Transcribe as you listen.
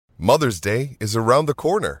Mother's Day is around the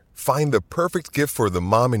corner. Find the perfect gift for the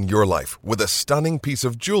mom in your life with a stunning piece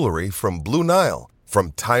of jewelry from Blue Nile.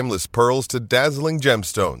 From timeless pearls to dazzling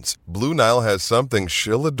gemstones, Blue Nile has something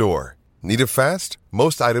she'll adore. Need it fast?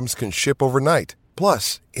 Most items can ship overnight.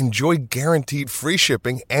 Plus, enjoy guaranteed free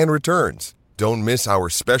shipping and returns. Don't miss our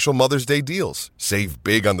special Mother's Day deals. Save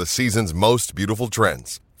big on the season's most beautiful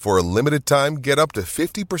trends. For a limited time, get up to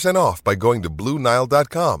 50% off by going to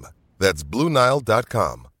BlueNile.com. That's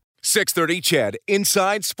BlueNile.com. 630 CHED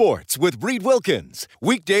Inside Sports with Reed Wilkins.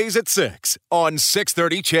 Weekdays at 6 on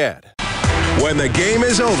 630 CHED. When the game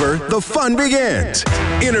is over, the fun begins.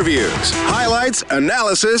 Interviews, highlights,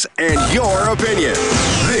 analysis, and your opinion.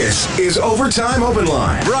 This is Overtime Open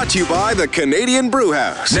Line, brought to you by the Canadian Brew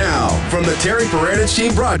House. Now, from the Terry Paranych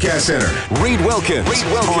Team Broadcast Center, Reed Wilkins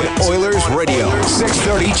on Oilers Radio,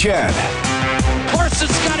 630 CHED.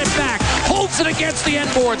 Parsons got it back, holds it against the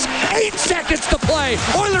end boards. 8 seconds to play.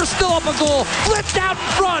 Oilers still up a goal. Flipped out in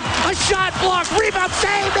front. A shot blocked. Rebound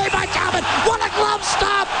save made by Talbot. What a glove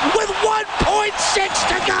stop with 1.6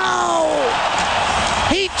 to go.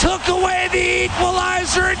 He took away the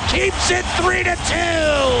equalizer and keeps it 3-2.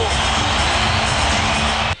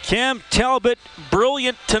 Cam Talbot,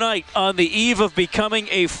 brilliant tonight on the eve of becoming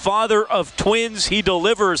a father of twins. He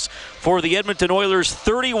delivers for the Edmonton Oilers,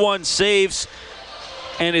 31 saves,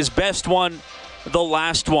 and his best one, the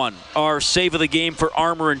last one. Our save of the game for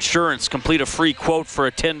Armor Insurance. Complete a free quote for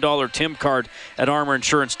a $10 Tim card at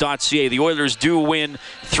armorinsurance.ca. The Oilers do win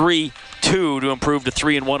 3-2 to improve to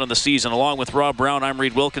 3-1 on the season. Along with Rob Brown, I'm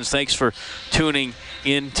Reed Wilkins. Thanks for tuning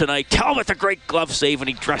in tonight. Talbot, a great glove save, and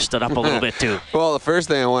he dressed it up a little bit too. Well, the first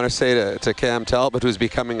thing I want to say to Cam Talbot, who's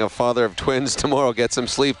becoming a father of twins tomorrow, get some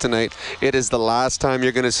sleep tonight. It is the last time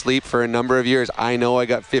you're going to sleep for a number of years. I know I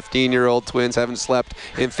got 15-year-old twins, haven't slept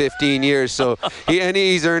in 15 years, so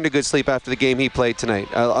he's earned a good sleep after the game he played tonight.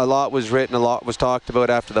 A lot was written, a lot was talked about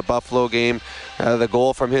after the Buffalo game. The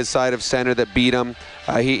goal from his side of center that beat him.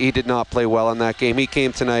 He did not play well in that game. He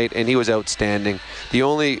came tonight and he was outstanding. The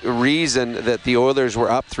only reason that the Oilers were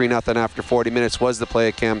up 3-0 after 40 minutes was the play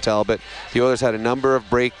of Cam Talbot. The Oilers had a number of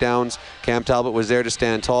breakdowns. Cam Talbot was there to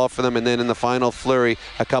stand tall for them, and then in the final flurry,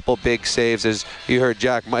 a couple big saves, as you heard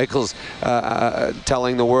Jack Michaels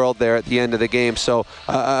telling the world there at the end of the game. So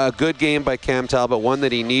a good game by Cam Talbot, one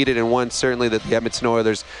that he needed, and one certainly that the Edmonton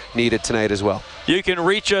Oilers needed tonight as well. You can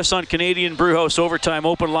reach us on Canadian Brewhouse Overtime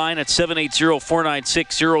Open Line at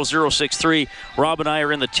 780-496-0063. Rob and I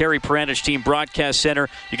are in the Terry Paranych Team Broadcast Center.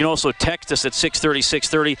 You can also text us at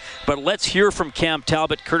 630-630. But let's hear from Cam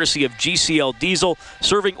Talbot, courtesy of GCL Diesel,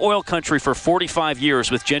 serving oil country for 45 years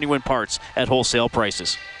with genuine parts at wholesale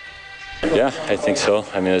prices. Yeah, I think so.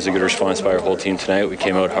 I mean, it was a good response by our whole team tonight. We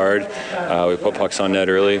came out hard. We put pucks on net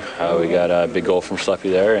early. We got a big goal from Schleppy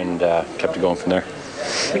there and kept it going from there.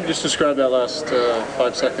 Can you just describe that last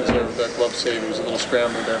 5 seconds there with that glove save? It was a little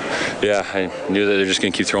scramble there. Yeah, I knew that they're just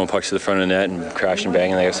going to keep throwing pucks to the front of the net and crash and bang,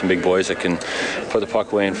 and they have some big boys that can put the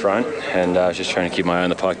puck away in front, and I was just trying to keep my eye on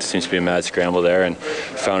the puck. There seems to be a mad scramble there, and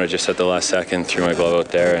found it just at the last second, threw my glove out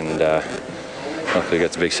there, and luckily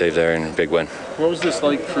got the big save there and big win. What was this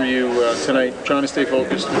like for you tonight, trying to stay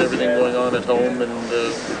focused with everything going on at home, and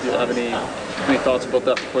do you have any thoughts about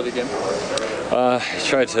that before the game? I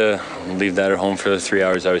tried to leave that at home for the 3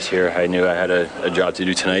 hours I was here. I knew I had a job to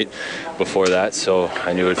do tonight before that, so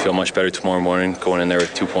I knew it would feel much better tomorrow morning going in there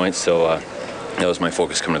with 2 points, so that was my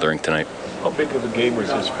focus coming to the rink tonight. How big of a game was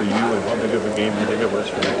this for you, and how big of a game do you think it was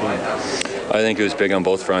for the team? I think it was big on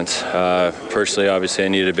both fronts. Personally, obviously, I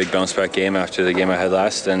needed a big bounce-back game after the game I had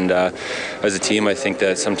last, and as a team, I think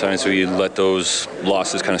that sometimes we let those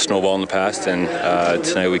losses kind of snowball in the past, and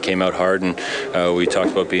tonight we came out hard, and we talked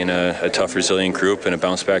about being a tough, resilient group and a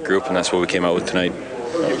bounce-back group, and that's what we came out with tonight.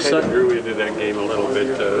 You kind of grew into that game a little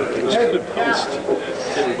bit. Things kind of bounced.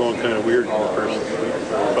 They were going kind of weird in the first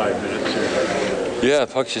 5 minutes. Yeah,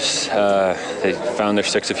 the puck just, they found their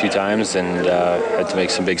sticks a few times and had to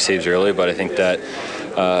make some big saves early, but I think that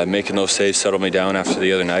making those saves settled me down after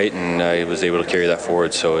the other night, and I was able to carry that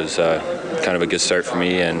forward, so it was kind of a good start for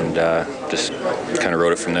me, and just kind of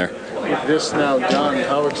rode it from there. With this now done,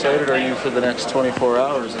 how excited are you for the next 24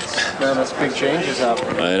 hours? That's big changes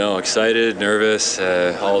happening. I know, excited, nervous,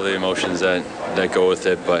 all the emotions that go with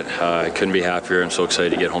it, but I couldn't be happier. I'm so excited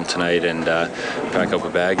to get home tonight and pack up a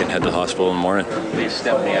bag and head to the hospital in the morning. Please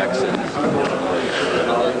step the exit.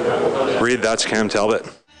 Reed, that's Cam Talbot.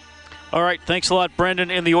 All right, thanks a lot,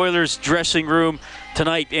 Brendan, in the Oilers dressing room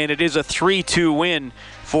tonight, and it is a 3-2 win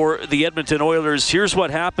for the Edmonton Oilers. Here's what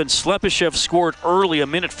happened. Slepyshev scored early, a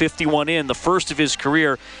minute 51 in, the first of his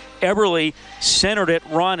career, Eberle centered it.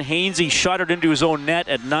 Ron Hainsey shot it into his own net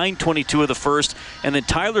at 9:22 of the first. And then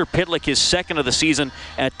Tyler Pitlick, his second of the season,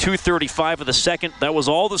 at 2:35 of the second. That was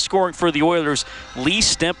all the scoring for the Oilers. Lee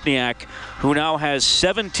Stempniak, who now has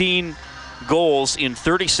 17 goals in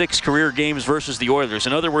 36 career games versus the Oilers.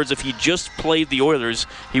 In other words, if he just played the Oilers,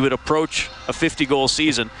 he would approach a 50-goal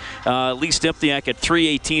season. Lee Stempniak at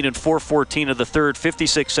 3:18 and 4:14 of the third,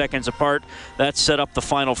 56 seconds apart. That set up the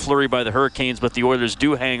final flurry by the Hurricanes, but the Oilers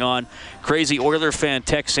do hang on. Crazy Oiler fan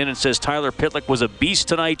texts in and says Tyler Pitlick was a beast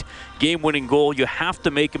tonight. Game-winning goal. You have to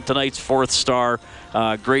make him tonight's fourth star.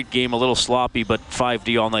 Great game, a little sloppy, but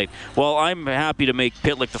 5D all night. Well, I'm happy to make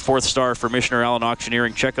Pitlick the fourth star for Missioner Allen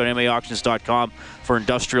Auctioneering. Check out MAAuctions.com for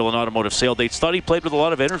industrial and automotive sale dates. Thought he played with a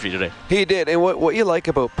lot of energy today. He did, and what you like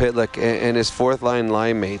about Pitlick and his fourth-line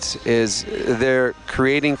line mates is they're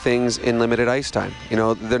creating things in limited ice time. You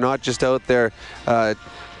know, they're not just out there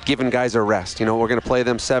giving guys a rest. You know, we're going to play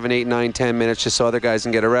them 7, 8, 9, 10 minutes just so other guys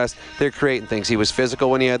can get a rest. They're creating things. He was physical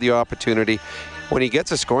when he had the opportunity. When he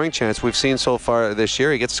gets a scoring chance, we've seen so far this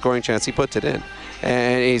year, he gets a scoring chance, he puts it in.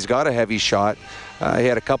 And he's got a heavy shot. He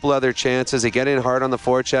had a couple other chances. He get in hard on the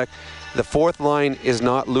forecheck. The fourth line is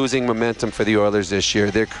not losing momentum for the Oilers this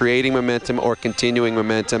year. They're creating momentum or continuing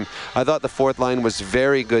momentum. I thought the fourth line was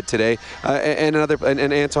very good today. And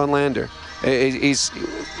Anton Lander.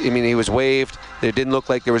 He was waived. It didn't look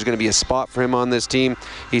like there was going to be a spot for him on this team.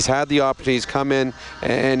 He's had the opportunities come in,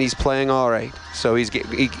 and he's playing all right. So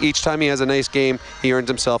each time he has a nice game, he earns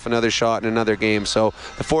himself another shot in another game. So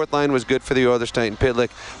the fourth line was good for the Oilers tonight, and Pitlick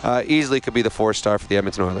easily could be the fourth star for the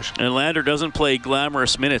Edmonton Oilers. And Lander doesn't play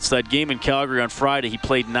glamorous minutes. That game in Calgary on Friday, he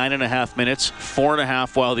played 9.5 minutes,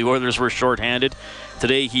 4.5 while the Oilers were shorthanded.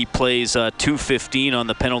 Today he plays 2:15 on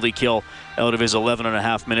the penalty kill out of his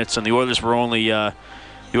 11.5 minutes, and the Oilers were only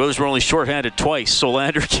shorthanded twice, so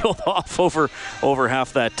Lander killed off over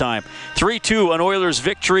half that time. 3-2, an Oilers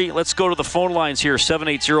victory. Let's go to the phone lines here,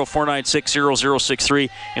 780-496-0063,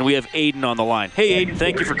 and we have Aiden on the line. Hey, Aiden,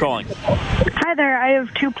 thank you for calling. Hi there. I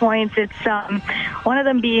have 2 points. It's one of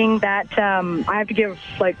them being that I have to give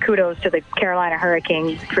kudos to the Carolina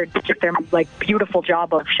Hurricanes for just their beautiful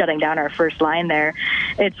job of shutting down our first line there.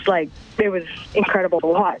 It was incredible to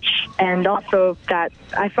watch, and also that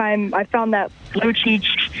I found that Lucic,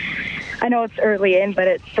 I know it's early in, but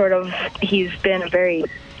it's he's been a very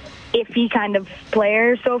iffy kind of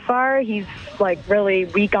player so far. He's really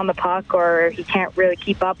weak on the puck, or he can't really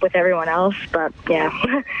keep up with everyone else, but yeah.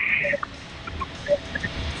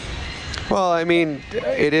 Well, I mean,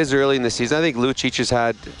 it is early in the season. I think Lucic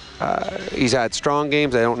he's had strong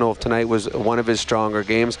games. I don't know if tonight was one of his stronger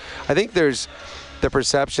games. I think there's the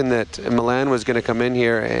perception that Milan was going to come in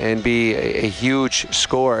here and be a huge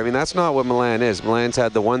scorer. I mean, that's not what Milan is. Milan's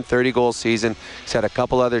had the 130-goal season. He's had a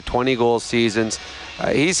couple other 20-goal seasons.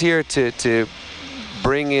 He's here to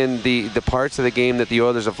bring in the parts of the game that the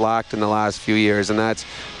Oilers have lacked in the last few years, and that's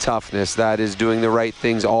toughness. That is doing the right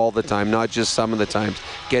things all the time, not just some of the times.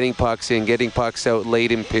 Getting pucks in, getting pucks out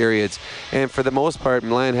late in periods. And for the most part,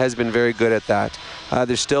 Milan has been very good at that.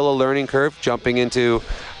 There's still a learning curve, jumping into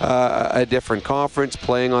a different conference,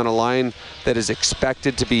 playing on a line that is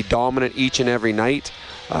expected to be dominant each and every night.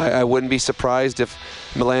 I wouldn't be surprised if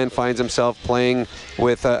Milan finds himself playing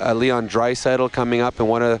with a Leon Draisaitl coming up in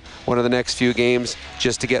one of the next few games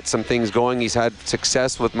just to get some things going. He's had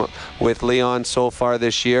success with Leon so far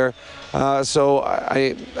this year. So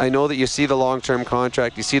I know that you see the long-term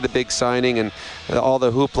contract, you see the big signing and all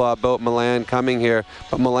the hoopla about Milan coming here,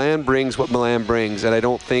 but Milan brings what Milan brings, and I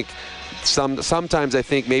don't think sometimes I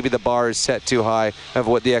think maybe the bar is set too high of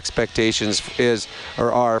what the expectations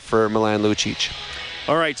are for Milan Lucic.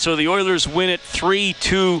 All right, so the Oilers win it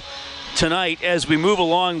 3-2 tonight. As we move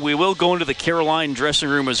along, we will go into the Carolina dressing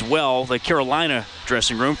room as well. The Carolina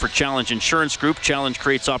dressing room for Challenge Insurance Group. Challenge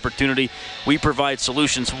creates opportunity. We provide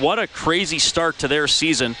solutions. What a crazy start to their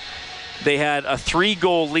season. They had a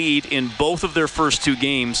 3-goal lead in both of their first 2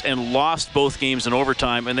 games and lost both games in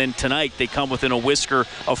overtime. And then tonight they come within a whisker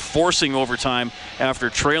of forcing overtime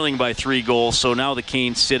after trailing by 3 goals. So now the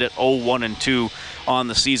Canes sit at 0-1-2 on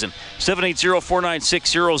the season.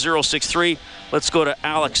 780-496-0063. Let's go to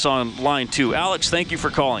Alex on line 2. Alex, thank you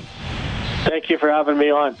for calling. Thank you for having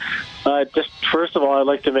me on. Just first of all, I'd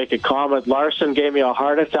like to make a comment. Larson gave me a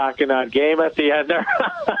heart attack in that game at the end there.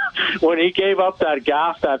 When he gave up that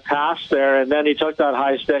that pass there, and then he took that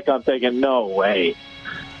high stick, I'm thinking, no way.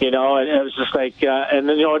 And it was just and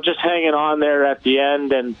then, just hanging on there at the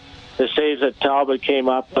end, and the saves that Talbot came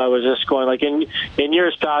up, I was just going, like, in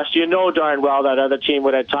years past, you know darn well that other team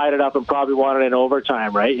would have tied it up and probably won it in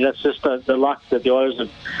overtime, right? That's just the luck that the Oilers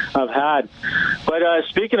have had. But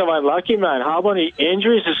speaking of unlucky, man, how many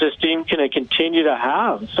injuries is this team going to continue to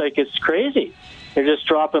have? It's like, it's crazy. They're just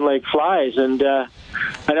dropping like flies. And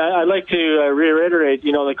I'd like to reiterate,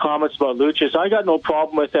 the comments about Lucius. I got no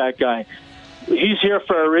problem with that guy. He's here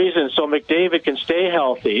for a reason, so McDavid can stay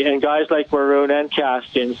healthy, and guys like Maroon and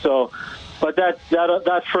Kastian. So, but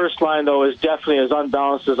that first line though is definitely as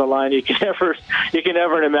unbalanced as a line you can ever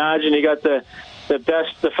imagine. You got the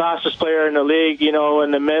fastest player in the league, in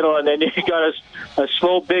the middle, and then you got a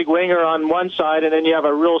slow big winger on one side, and then you have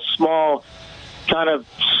a real small kind of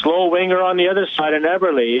slow winger on the other side in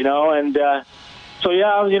Eberle, and so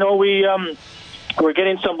yeah, we're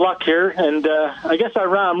getting some luck here, and I guess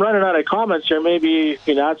I'm running out of comments here. Maybe you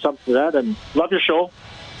can add something to that, and love your show.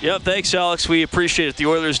 Yeah, thanks, Alex. We appreciate it. The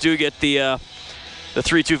Oilers do get the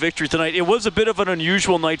 3-2 victory tonight. It was a bit of an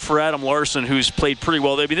unusual night for Adam Larsson, who's played pretty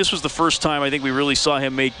well. I mean, this was the first time I think we really saw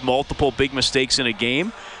him make multiple big mistakes in a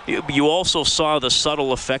game. You also saw the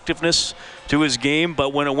subtle effectiveness to his game,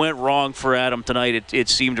 but when it went wrong for Adam tonight, it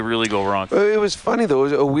seemed to really go wrong. It was funny, though. It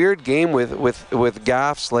was a weird game with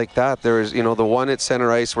gaffes like that. There was, the one at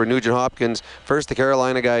center ice where Nugent Hopkins, first the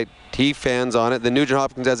Carolina guy, he fans on it. Then Nugent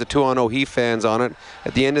Hopkins has a 2-on-0, he fans on it.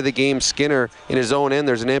 At the end of the game, Skinner, in his own end,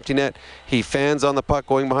 there's an empty net. He fans on the puck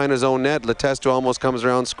going behind his own net. Letestu almost comes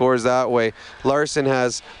around, scores that way. Larson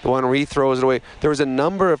has the one where he throws it away. There was a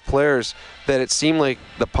number of players that it seemed like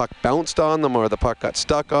the puck bounced on them, or the puck got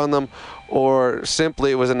stuck on them, or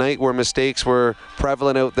simply it was a night where mistakes were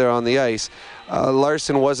prevalent out there on the ice.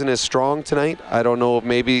 Larson wasn't as strong tonight. I don't know,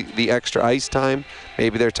 maybe the extra ice time,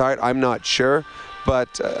 maybe they're tired, I'm not sure.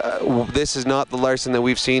 But this is not the Larson that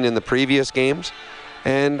we've seen in the previous games.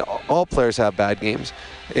 And all players have bad games.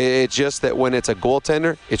 It's just that when it's a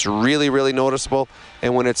goaltender, it's really, really noticeable.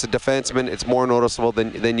 And when it's a defenseman, it's more noticeable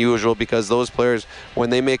than usual, because those players,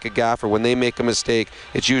 when they make a gaffe or when they make a mistake,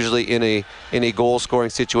 it's usually in a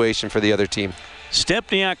goal-scoring situation for the other team.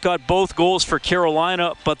 Stempniak got both goals for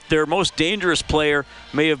Carolina, but their most dangerous player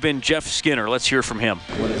may have been Jeff Skinner. Let's hear from him.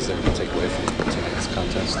 What is there to take away from tonight's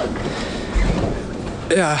contest?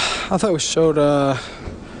 Yeah, I thought we showed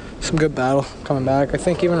some good battle coming back. I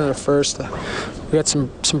think even in the first, we got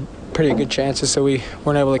some pretty good chances that we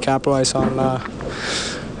weren't able to capitalize on.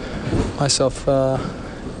 Myself,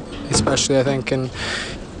 especially, I think, and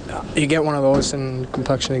you get one of those, and the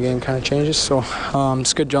complexion of the game kind of changes. So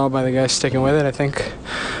it's a good job by the guys sticking with it. I think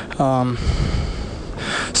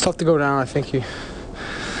it's tough to go down. I think you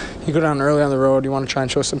go down early on the road. You want to try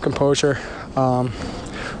and show some composure. A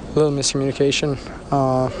little miscommunication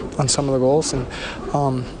on some of the goals, and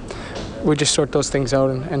we just sort those things out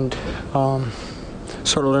and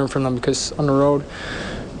sort of learn from them, because on the road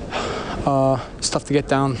it's tough to get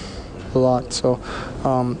down a lot. So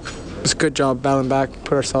it's a good job battling back,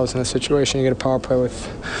 put ourselves in a situation. You get a power play with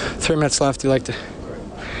 3 minutes left. You like to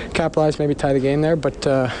capitalize, maybe tie the game there, but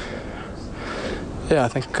yeah, I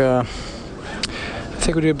think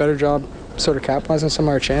we do a better job sort of capitalizing some of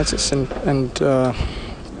our chances, and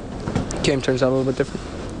game turns out a little bit different.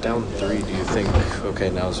 Down 3, do you think,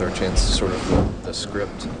 okay, now's our chance to sort of flip the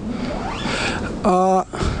script?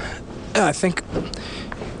 Yeah, I think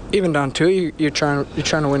even down 2, you're trying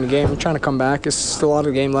to win the game. You're trying to come back. It's still a lot of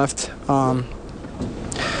the game left. And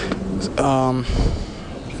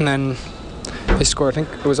then they scored. I think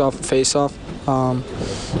it was off a face-off. So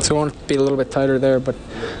I want to be a little bit tighter there, but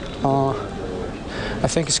I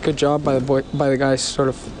think it's a good job by the guys sort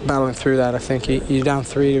of battling through that. I think you're down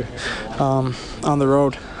 3 on the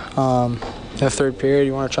road. In the third period,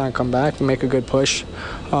 you want to try and come back and make a good push,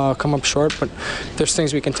 come up short. But there's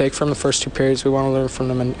things we can take from the first 2 periods. We want to learn from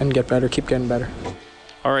them and get better, keep getting better.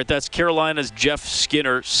 All right, that's Carolina's Jeff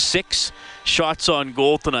Skinner. 6 shots on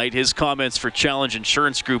goal tonight. His comments for Challenge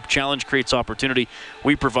Insurance Group. Challenge creates opportunity.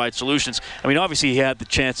 We provide solutions. I mean, obviously he had the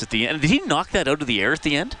chance at the end. Did he knock that out of the air at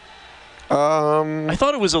the end? I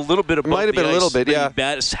thought it was a little bit above might have been a little bit, yeah.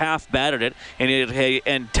 He half batted it,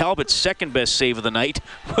 and Talbot's second best save of the night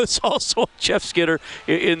was also Jeff Skinner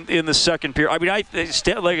in the second period. I mean, like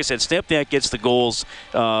I said, Stempniak gets the goals,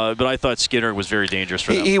 but I thought Skinner was very dangerous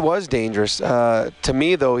for them. He was dangerous. To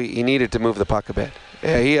me, though, he needed to move the puck a bit.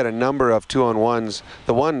 He had a number of 2-on-1s.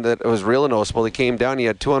 The one that was really noticeable, he came down, he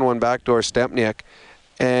had 2-on-1 backdoor Stempniak,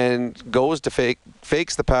 and goes to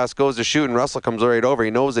fakes the pass, goes to shoot, and Russell comes right over.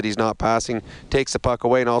 He knows that he's not passing, takes the puck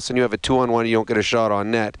away, and all of a sudden you have a 2-on-1, you don't get a shot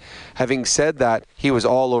on net. Having said that, he was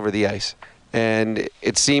all over the ice. And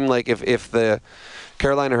it seemed like if the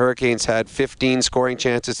Carolina Hurricanes had 15 scoring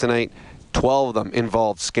chances tonight, 12 of them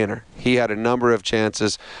involved Skinner. He had a number of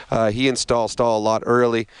chances. He installed Stahl a lot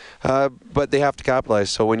early, but they have to capitalize.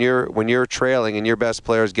 So when you're trailing and your best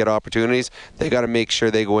players get opportunities, they got to make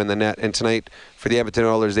sure they go in the net. And tonight, for the Edmonton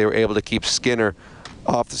Oilers, they were able to keep Skinner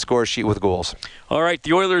off the score sheet with goals. All right,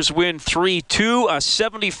 the Oilers win 3-2. A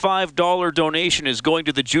 $75 donation is going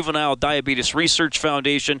to the Juvenile Diabetes Research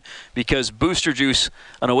Foundation because Booster Juice,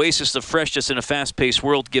 an oasis of freshness in a fast-paced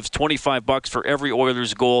world, gives $25 for every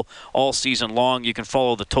Oilers goal all season long. You can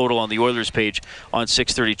follow the total on the Oilers page on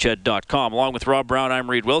 630ched.com. Along with Rob Brown, I'm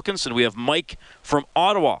Reed Wilkins, and we have Mike from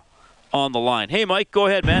Ottawa on the line. Hey, Mike, go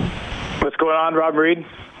ahead, man. What's going on, Rob Reed?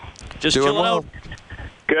 Just chilling out.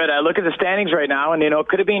 Good. I look at the standings right now, and, it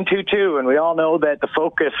could have been 2-2, and we all know that the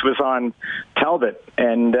focus was on Talbot.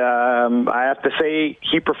 And I have to say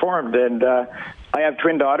he performed. And I have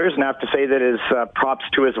twin daughters, and I have to say that his props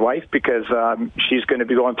to his wife because she's going to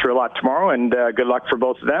be going through a lot tomorrow, and good luck for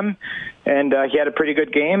both of them. And he had a pretty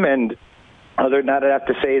good game, and other than that, I have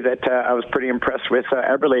to say that I was pretty impressed with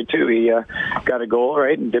Eberle, too. He got a goal,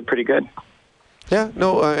 right, and did pretty good. Yeah,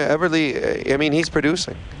 no, Eberle, I mean, he's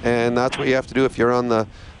producing. And that's what you have to do if you're on the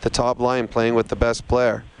top line playing with the best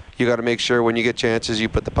player. You got to make sure when you get chances, you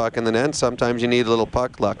put the puck in the net. Sometimes you need a little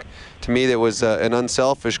puck luck. To me, that was an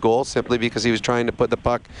unselfish goal simply because he was trying to put the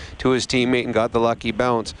puck to his teammate and got the lucky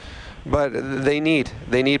bounce. But they need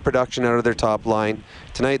production out of their top line.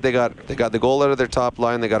 Tonight they got the goal out of their top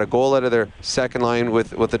line, they got a goal out of their second line with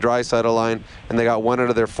the Draisaitl line, and they got one out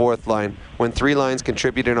of their fourth line. When three lines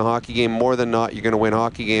contribute in a hockey game, more than not, you're going to win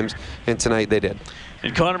hockey games, and tonight they did.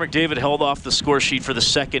 And Connor McDavid held off the score sheet for the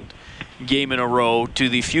second game in a row. To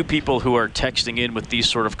the few people who are texting in with these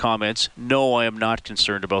sort of comments, no, I am not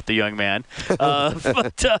concerned about the young man.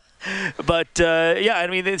 But yeah, I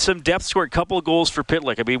mean, some depth score, a couple of goals for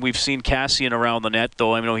Pitlick. I mean, we've seen Cassian around the net,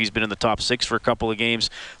 though. I know he's been in the top six for a couple of games.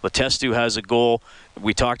 Letestu has a goal.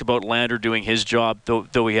 We talked about Lander doing his job,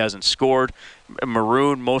 though he hasn't scored.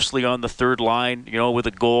 Maroon mostly on the third line, with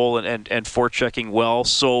a goal and forechecking well.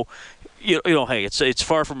 So, hey, it's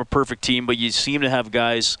far from a perfect team, but you seem to have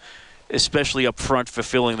guys, especially up front,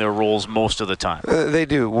 fulfilling their roles most of the time. They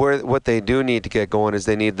do. What they do need to get going is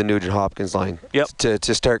they need the Nugent-Hopkins line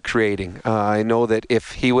to start creating. I know that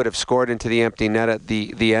if he would have scored into the empty net at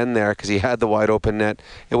the end there, because he had the wide open net,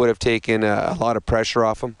 it would have taken a lot of pressure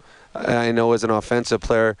off him. I know as an offensive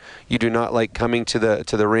player, you do not like coming to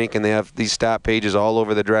the rink and they have these stat pages all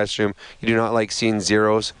over the dressing room. You do not like seeing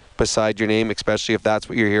zeros beside your name, especially if that's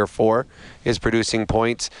what you're here for, is producing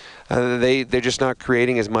points. They're just not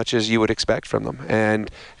creating as much as you would expect from them. And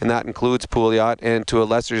that includes Pouliot and to a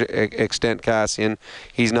lesser extent Cassian.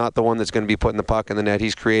 He's not the one that's going to be putting the puck in the net.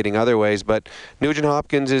 He's creating other ways. But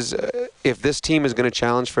Nugent-Hopkins is, if this team is going to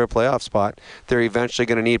challenge for a playoff spot, they're eventually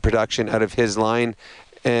going to need production out of his line.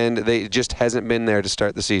 And they just hasn't been there to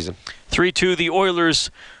start the season. 3-2, the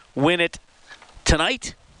Oilers win it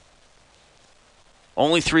tonight.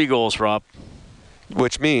 Only 3 goals, Rob.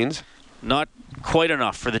 Which means? Not quite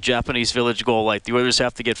enough for the Japanese Village goal light. The Oilers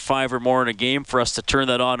have to get 5 or more in a game for us to turn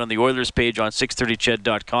that on the Oilers page on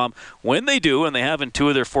 630ched.com. When they do, and they have in 2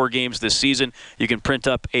 of their 4 games this season, you can print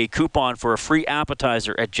up a coupon for a free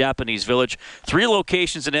appetizer at Japanese Village. 3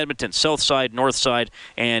 locations in Edmonton, South Side, North Side,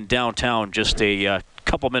 and downtown, just a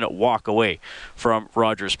couple-minute walk away from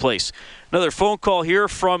Rogers Place. Another phone call here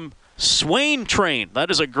from Swain Train. That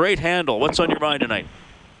is a great handle. What's on your mind tonight?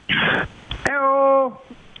 Hello.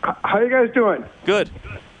 How you guys doing? Good.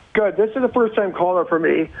 Good. This is a first-time caller for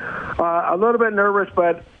me. A little bit nervous,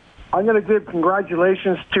 but I'm going to give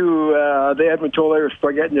congratulations to the Edmonton Oilers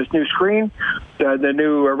for getting this new screen, the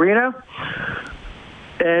new arena.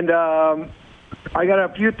 And I got a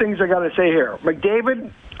few things I got to say here.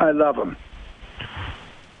 McDavid, I love him.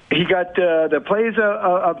 He got the plays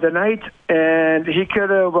of the night, and he could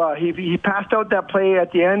have he passed out that play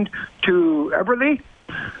at the end to Eberle.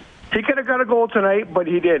 He could have got a goal tonight, but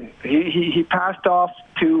he didn't. He passed off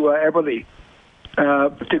to Eberle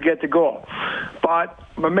to get the goal. But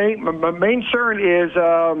my main concern is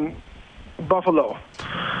Buffalo.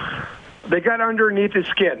 They got underneath his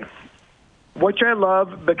skin, which I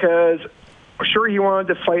love because sure he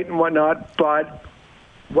wanted to fight and whatnot, but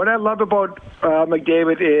what I love about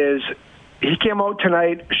McDavid is he came out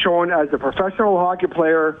tonight showing as a professional hockey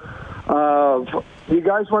player of, you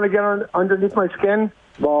guys want to get underneath my skin?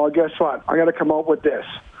 Well, guess what? I got to come out with this.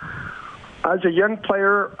 As a young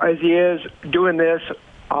player, as he is doing this,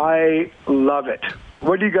 I love it.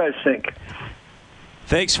 What do you guys think?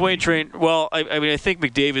 Thanks, Wayne Train. Well, I mean, I think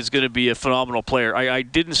McDavid's going to be a phenomenal player. I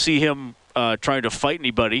didn't see him trying to fight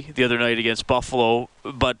anybody the other night against Buffalo.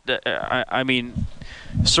 But, I mean,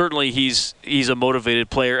 certainly he's a motivated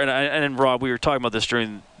player. And Rob, we were talking about this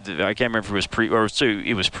during I can't remember if it was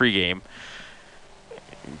it was pregame.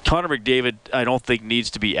 Connor McDavid, I don't think needs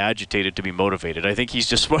to be agitated to be motivated. I think he's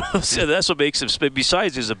just one of those. That's what makes him.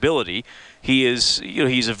 Besides his ability, he's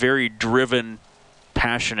a very driven,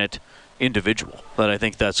 passionate individual that I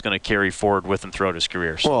think that's going to carry forward with him throughout his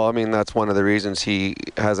career. So. Well, I mean, that's one of the reasons he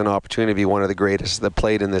has an opportunity to be one of the greatest that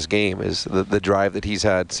played in this game is the drive that he's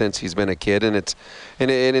had since he's been a kid, and it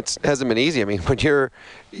hasn't been easy. I mean, when you're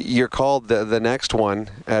called the next one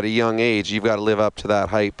at a young age, you've got to live up to that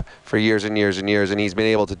hype for years and years and years, and he's been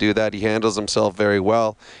able to do that. He handles himself very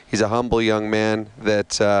well. He's a humble young man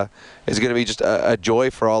that is going to be just a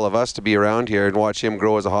joy for all of us to be around here and watch him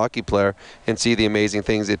grow as a hockey player and see the amazing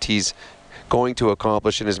things that he's going to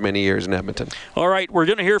accomplish in as many years in Edmonton. All right, we're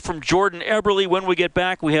going to hear from Jordan Eberle when we get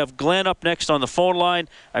back. We have Glenn up next on the phone line.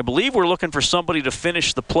 I believe we're looking for somebody to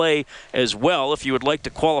finish the play as well. If you would like to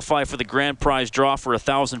qualify for the grand prize draw for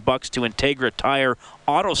 $1,000 to Integra Tire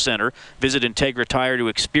Auto Center, visit Integra Tire to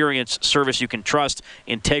experience service you can trust.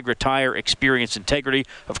 Integra Tire, experience integrity.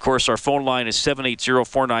 Of course, our phone line is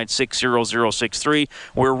 780-496-0063.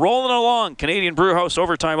 We're rolling along. Canadian Brewhouse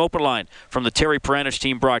Overtime Open Line from the Terry Peranich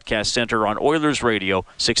Team Broadcast Center on Oilers Radio,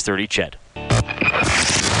 630 CHED.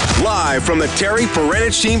 Live from the Terry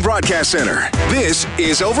Peranich Team Broadcast Center, this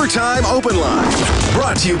is Overtime Open Line.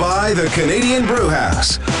 Brought to you by the Canadian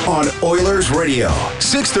Brewhouse on Oilers Radio,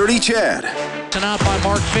 630 CHED. And out by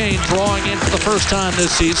Mark Fane, drawing in for the first time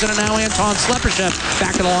this season. And now Anton Slepyshev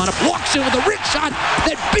back in the lineup, walks in with a rich shot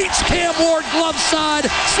that beats Cam Ward glove side.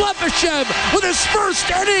 Slepyshev with his first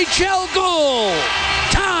NHL goal.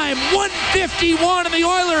 Time 1:51, and the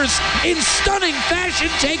Oilers in stunning fashion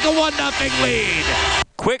take a 1-0 lead.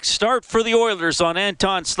 Quick start for the Oilers on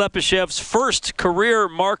Anton Slepyshev's first career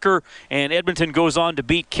marker, and Edmonton goes on to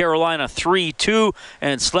beat Carolina 3-2.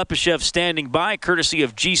 And Slepyshev standing by, courtesy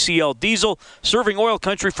of GCL Diesel, serving oil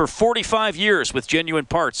country for 45 years with genuine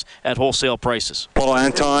parts at wholesale prices. Well,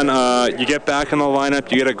 Anton, you get back in the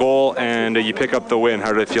lineup, you get a goal, and you pick up the win.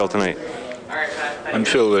 How did it feel tonight? I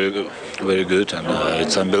feel very good, and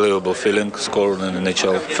it's an unbelievable feeling scoring an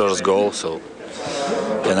NHL first goal. So.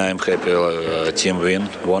 And I'm happy team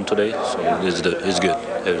won today, so it's good,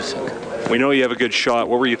 everything. We know you have a good shot.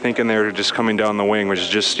 What were you thinking there just coming down the wing? Was it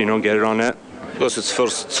just, get it on net? Because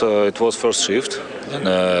it was first shift, and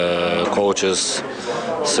coaches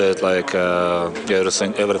said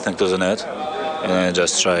everything to the net, and I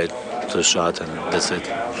just tried to shot, and that's it.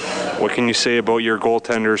 What can you say about your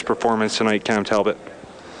goaltender's performance tonight, Cam Talbot?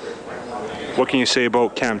 What can you say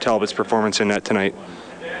about Cam Talbot's performance in net tonight?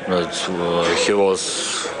 But he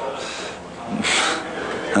was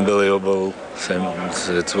unbelievable.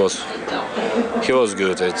 He was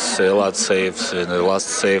good. It's a lot saves, and the last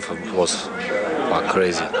save was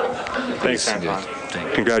crazy. Thanks, Anton.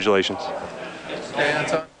 Congratulations. Hey,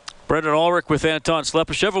 Anton. Brendan Ulrich with Anton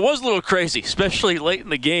Slepyshev. It was a little crazy, especially late in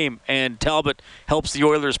the game, and Talbot helps the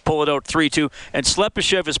Oilers pull it out 3-2. And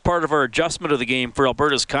Slepyshev is part of our adjustment of the game for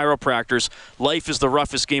Alberta's chiropractors. Life is the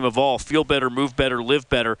roughest game of all. Feel better, move better, live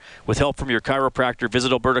better with help from your chiropractor.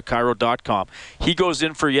 Visit albertachiro.com. He goes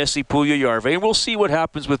in for Jesse Puljujärvi, and we'll see what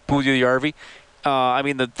happens with Puljujärvi.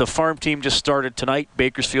 The farm team just started tonight.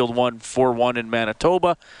 Bakersfield won 4-1 in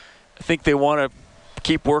Manitoba. I think they want to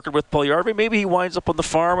keep working with Puljujärvi. Maybe he winds up on the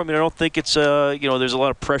farm. I don't think it's there's a lot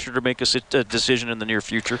of pressure to make a decision in the near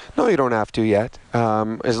future. No, you don't have to yet.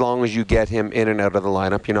 As long as you get him in and out of the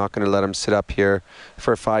lineup, you're not going to let him sit up here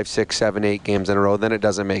for 5, 6, 7, 8 games in a row. Then it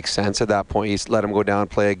doesn't make sense. At that point, you let him go down and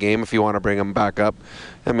play a game. If you want to bring him back up,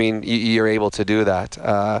 you're able to do that.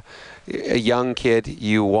 A young kid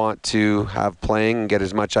you want to have playing and get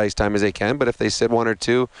as much ice time as they can, but if they sit 1 or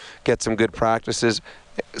 2, get some good practices,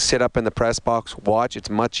 sit up in the press box, watch. It's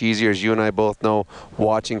much easier, as you and I both know,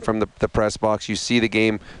 watching from the press box. You see the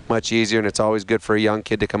game much easier, and it's always good for a young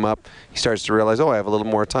kid to come up. He starts to realize, I have a little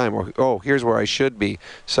more time, or, here's where I should be.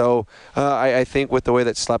 So I think with the way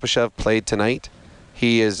that Slepyshev played tonight,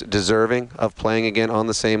 he is deserving of playing again on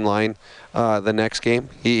the same line the next game.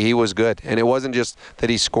 He was good. And it wasn't just that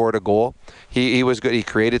he scored a goal. He was good. He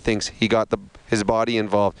created things. He got his body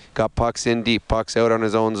involved, got pucks in deep, pucks out on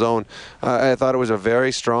his own zone. I thought it was a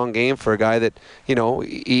very strong game for a guy that,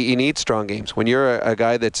 he needs strong games. When you're a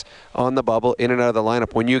guy that's on the bubble, in and out of the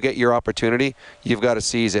lineup, when you get your opportunity, you've got to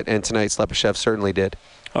seize it. And tonight, Slepyshev certainly did.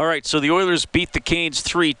 All right, so the Oilers beat the Canes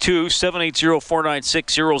 3-2.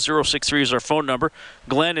 780-496-0063 is our phone number.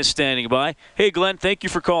 Glenn is standing by. Hey, Glenn, thank you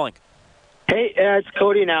for calling. Hey, it's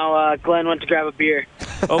Cody now. Glenn went to grab a beer.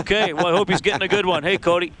 Okay, well, I hope he's getting a good one. Hey,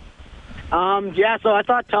 Cody. So I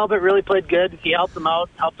thought Talbot really played good. He helped them out,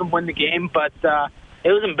 helped them win the game, but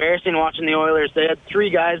it was embarrassing watching the Oilers. They had 3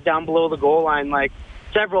 guys down below the goal line, like,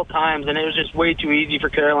 several times, and it was just way too easy for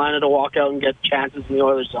Carolina to walk out and get chances in the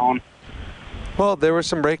Oilers' zone. Well, there were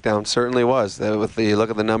some breakdowns, certainly was. With the look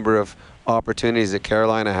at the number of opportunities that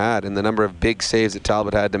Carolina had and the number of big saves that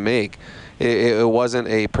Talbot had to make, it wasn't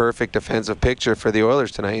a perfect defensive picture for the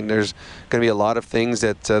Oilers tonight. And there's going to be a lot of things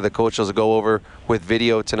that the coaches will go over with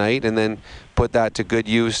video tonight and then put that to good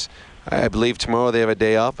use. I believe tomorrow they have a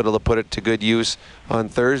day off, but they'll put it to good use on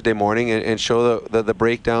Thursday morning and show the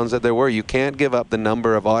breakdowns that there were. You can't give up the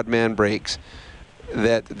number of odd man breaks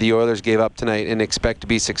that the Oilers gave up tonight and expect to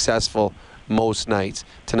be successful most nights.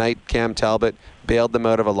 Tonight, Cam Talbot bailed them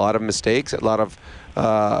out of a lot of mistakes, a lot of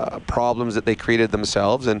problems that they created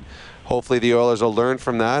themselves, and hopefully the Oilers will learn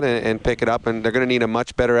from that and pick it up, and they're going to need a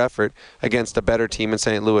much better effort against a better team in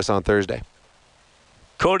St. Louis on Thursday.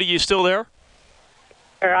 Cody, you still there?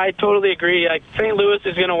 I totally agree. Like, St. Louis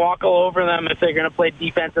is going to walk all over them if they're going to play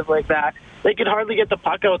defensive like that. They could hardly get the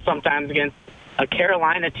puck out sometimes against a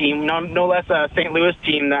Carolina team, no less a St. Louis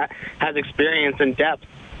team that has experience and depth.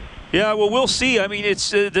 Yeah, well, we'll see. I mean,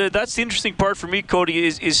 it's that's the interesting part for me, Cody,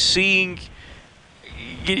 is seeing.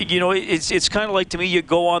 You know, it's kind of like, to me, you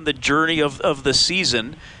go on the journey of the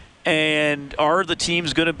season, and are the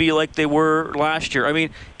teams going to be like they were last year? I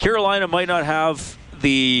mean, Carolina might not have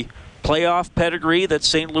the playoff pedigree that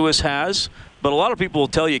St. Louis has, but a lot of people will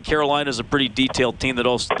tell you Carolina is a pretty detailed team that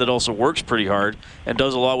also works pretty hard and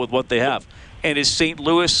does a lot with what they have. And is St.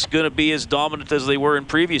 Louis going to be as dominant as they were in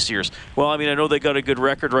previous years? Well, I mean, I know they got a good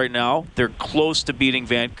record right now. They're close to beating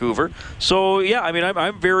Vancouver. So, yeah, I mean,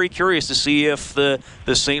 I'm very curious to see if the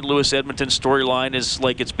St. Louis-Edmonton storyline is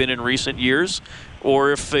like it's been in recent years,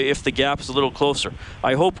 or if the gap is a little closer.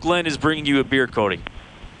 I hope Glenn is bringing you a beer, Cody.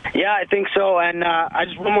 Yeah, I think so. And I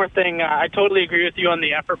just one more thing. I totally agree with you on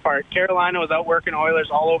the effort part. Carolina was outworking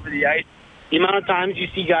Oilers all over the ice. The amount of times you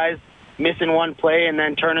see guys missing one play and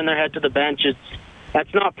then turning their head to the bench,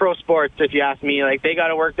 that's not pro sports, if you ask me. Like, they got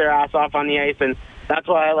to work their ass off on the ice, and that's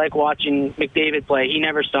why I like watching McDavid play. He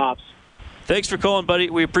never stops. Thanks for calling,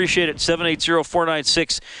 buddy. We appreciate it.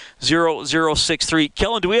 780-496-0063.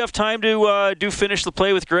 Kellen, do we have time to do Finish the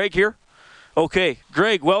Play with Greg here? Okay.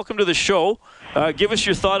 Greg, welcome to the show. Give us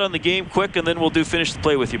your thought on the game quick, and then we'll do Finish the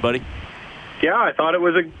Play with you, buddy. Yeah, I thought it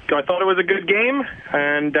was a good game,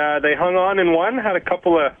 and they hung on and won. Had a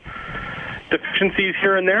couple of deficiencies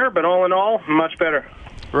here and there, but all in all, much better.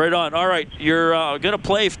 Right on. All right, you're going to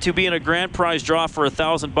play to be in a grand prize draw for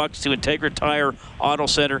 $1,000 to Integra Tire Auto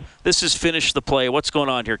Center. This is Finish the Play. What's going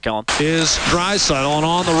on here, Kellen? Is Draisaitl, and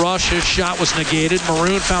on the rush, his shot was negated.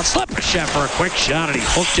 Maroon found Slepyshev for a quick shot, and he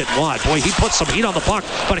hooked it wide. Boy, he put some heat on the puck,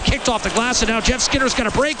 but it kicked off the glass, and now Jeff Skinner's got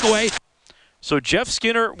a breakaway. So Jeff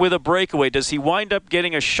Skinner with a breakaway. Does he wind up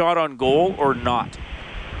getting a shot on goal or not?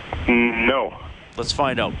 No. Let's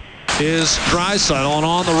find out. Is Draisaitl, and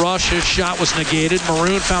on the rush, his shot was negated.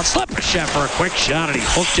 Maroon found Slepyshev for a quick shot, and he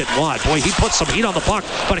hooked it wide. Boy, he put some heat on the puck,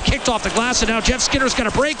 but it kicked off the glass, and now Jeff Skinner's got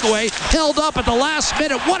a breakaway, held up at the last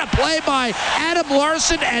minute. What a play by Adam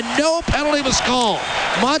Larsson, and no penalty was called,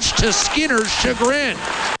 much to Skinner's chagrin.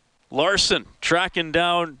 Larsson tracking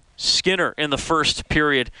down Skinner in the first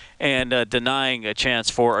period and denying a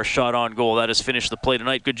chance for a shot on goal. That has finished the play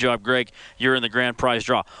tonight. Good job, Greg. You're in the grand prize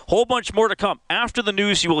draw. Whole bunch more to come. After the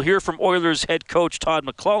news, you will hear from Oilers head coach Todd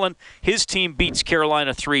McLellan. His team beats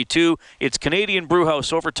Carolina 3-2. It's Canadian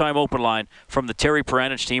Brewhouse Overtime Open Line from the Terry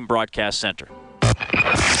Peranich Team Broadcast Center.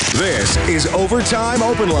 This is Overtime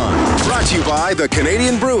Open Line, brought to you by the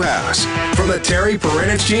Canadian Brewhouse. From the Terry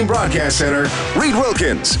Peranich Team Broadcast Center, Reed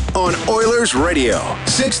Wilkins on Oilers Radio,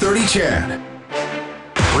 630 CHED.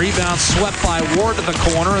 Rebound swept by Ward to the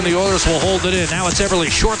corner, and the Oilers will hold it in. Now it's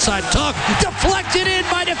Eberle, short side tuck, deflected in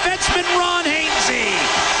by defenseman Ron Hainsey.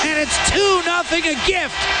 And it's 2-0, a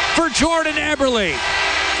gift for Jordan Eberle.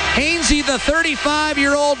 Hainsey, the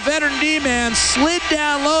 35-year-old veteran D-man, slid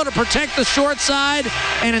down low to protect the short side,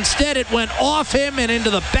 and instead it went off him and into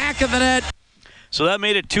the back of the net. So that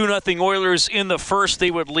made it 2-0 Oilers in the first.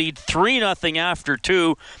 They would lead 3-0 after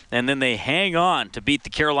 2, and then they hang on to beat the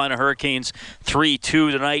Carolina Hurricanes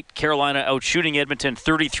 3-2 tonight. Carolina out shooting Edmonton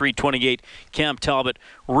 33-28. Cam Talbot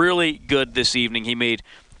really good this evening. He made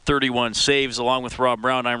 31 saves along with Rob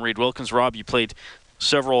Brown. I'm Reed Wilkins. Rob, you played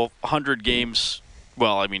several hundred games.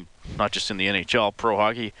 Well, I mean, not just in the NHL, pro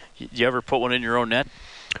hockey. You ever put one in your own net?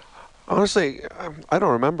 Honestly, I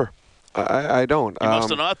don't remember. I don't. You must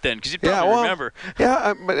have not then, because you probably remember.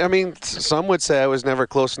 Yeah, but I mean, some would say I was never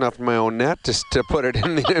close enough in my own net to put it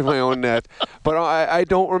in my own net. But I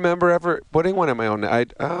don't remember ever putting one in my own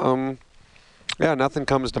net. Yeah, nothing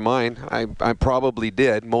comes to mind. I probably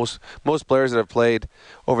did. Most players that have played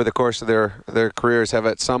over the course of their careers have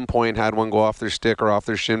at some point had one go off their stick or off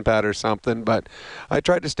their shin pad or something. But I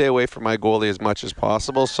tried to stay away from my goalie as much as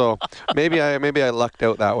possible. So maybe I lucked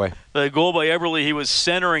out that way. The goal by Eberle, he was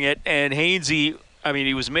centering it, and Hainsey, I mean,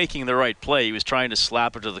 he was making the right play. He was trying to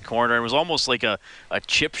slap it to the corner. It was almost like a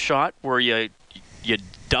chip shot where you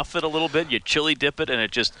duff it a little bit, you chili dip it, and it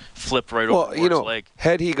just flipped right over Ward's leg.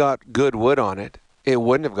 Had he got good wood on it, it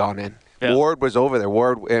wouldn't have gone in. Yeah. Ward was over there.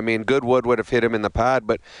 Good wood would have hit him in the pad,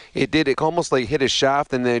 but it almost like hit his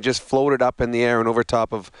shaft, and then it just floated up in the air and over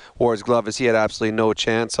top of Ward's glove as he had absolutely no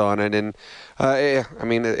chance on it. And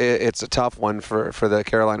it's a tough one for the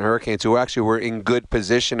Carolina Hurricanes, who actually were in good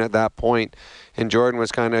position at that point. And Jordan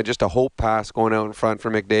was kind of just a hope pass going out in front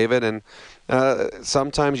for McDavid. And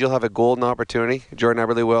sometimes you'll have a golden opportunity, Jordan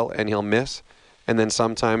Eberle will, and he'll miss. And then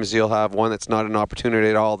sometimes you'll have one that's not an opportunity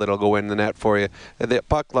at all that'll go in the net for you. The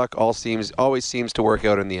puck luck always seems to work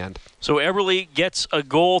out in the end. So Eberle gets a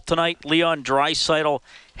goal tonight. Leon Draisaitl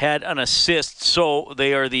had an assist. So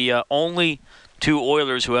they are the only two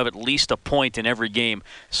Oilers who have at least a point in every game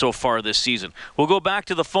so far this season. We'll go back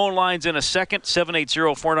to the phone lines in a second,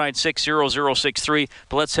 780-496-0063.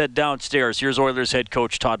 But let's head downstairs. Here's Oilers head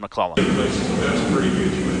coach Todd McLellan. That's pretty good.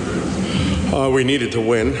 We needed to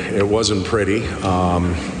win. It wasn't pretty.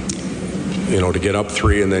 To get up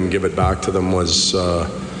 3 and then give it back to them was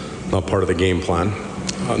not part of the game plan,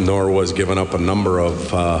 nor was giving up a number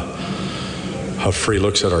of free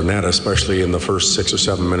looks at our net, especially in the first 6 or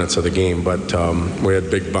 7 minutes of the game. But we had a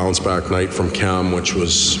big bounce back night from Cam, which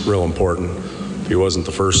was real important. If he wasn't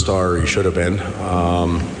the first star, he should have been.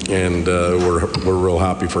 We're real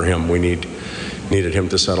happy for him. We needed him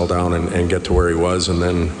to settle down and get to where he was. And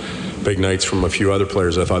then big nights from a few other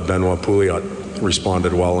players. I thought Benoit Pouliot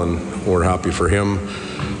responded well, and we're happy for him.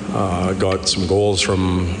 Got some goals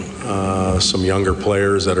from some younger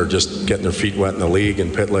players that are just getting their feet wet in the league,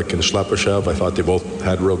 and Pitlick and Shlepyshev. I thought they both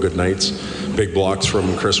had real good nights. Big blocks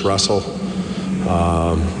from Chris Russell.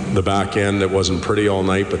 The back end, it wasn't pretty all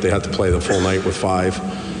night, but they had to play the full night with 5,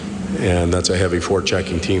 and that's a heavy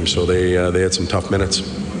forechecking team, so they had some tough minutes.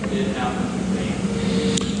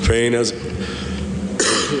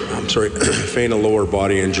 Fane a lower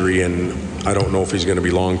body injury, and I don't know if he's going to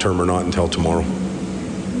be long-term or not until tomorrow. I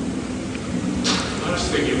just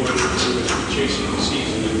think he went chasing the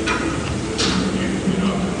season.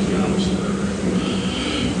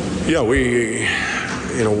 Yeah,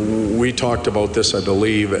 we talked about this, I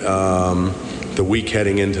believe, the week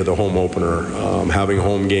heading into the home opener, having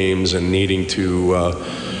home games and needing to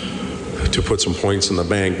put some points in the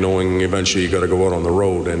bank, knowing eventually you got to go out on the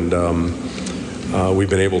road, and we've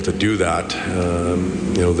been able to do that.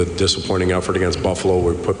 The disappointing effort against Buffalo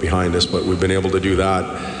we put behind us, but we've been able to do that.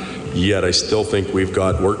 Yet I still think we've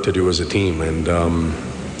got work to do as a team, and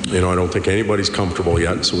I don't think anybody's comfortable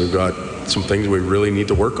yet. So we've got some things we really need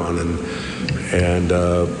to work on, and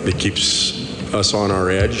it keeps us on our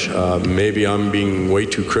edge. Maybe I'm being way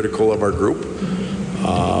too critical of our group,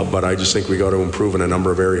 but I just think we got to improve in a number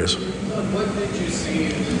of areas. What did you see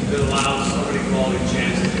that allowed so many quality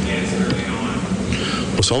chances against early on?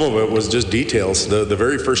 Well, some of it was just details. The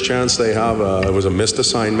very first chance they have, it was a missed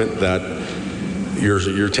assignment that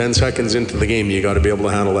you're 10 seconds into the game, you got to be able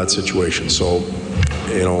to handle that situation. So,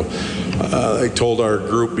 I told our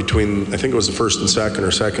group between, I think it was the first and second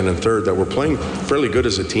or second and third, that we're playing fairly good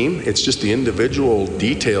as a team. It's just the individual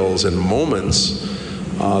details and moments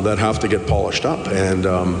that have to get polished up. And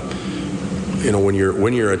when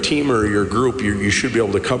you're a team or your group, you should be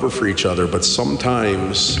able to cover for each other. But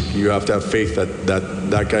sometimes you have to have faith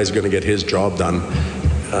that guy's going to get his job done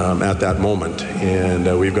at that moment, and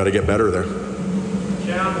we've got to get better there.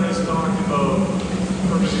 Cam has talked about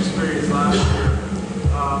from his experience last year,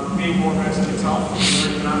 being more mentally tough,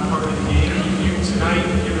 learning that part of the game. You tonight,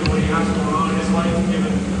 given what he has going on in his life,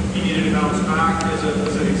 given he needed to bounce back, as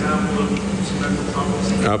an example of some mental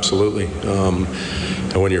toughness. Absolutely.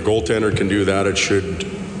 And when your goaltender can do that, it should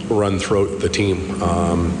run throughout the team.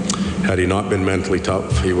 Had he not been mentally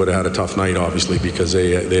tough, he would have had a tough night, obviously, because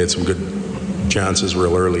they had some good chances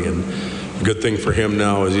real early. And the good thing for him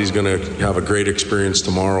now is he's going to have a great experience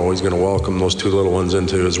tomorrow. He's going to welcome those two little ones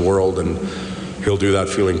into his world, and he'll do that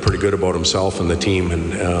feeling pretty good about himself and the team.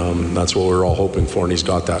 And that's what we're all hoping for, and he's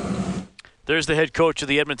got that. There's the head coach of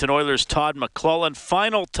the Edmonton Oilers, Todd McLellan.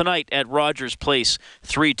 Final tonight at Rogers Place,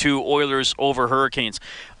 3-2 Oilers over Hurricanes.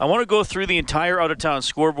 I want to go through the entire out-of-town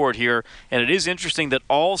scoreboard here, and it is interesting that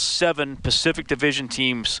all 7 Pacific Division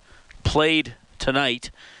teams played tonight.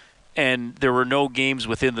 and there were no games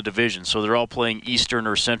within the division, so they're all playing Eastern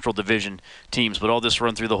or Central Division teams. But I'll just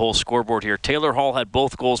run through the whole scoreboard here. Taylor Hall had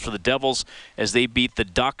both goals for the Devils as they beat the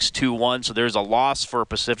Ducks 2-1, so there's a loss for a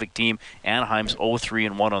Pacific team. Anaheim's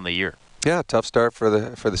 0-3-1 on the year. Yeah, tough start for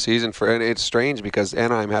the season. And it's strange because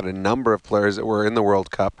Anaheim had a number of players that were in the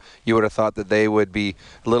World Cup. You would have thought that they would be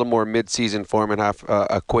a little more mid-season form and have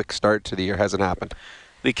a quick start to the year. Hasn't happened.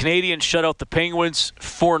 The Canadiens shut out the Penguins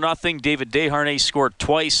 4-0. David Desharnais scored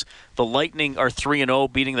twice. The Lightning are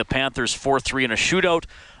 3-0, beating the Panthers 4-3 in a shootout.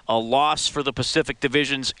 A loss for the Pacific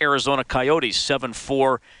Division's Arizona Coyotes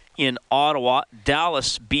 7-4 in Ottawa.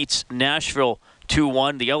 Dallas beats Nashville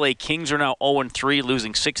 2-1. The LA Kings are now 0-3,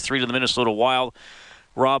 losing 6-3 to the Minnesota Wild.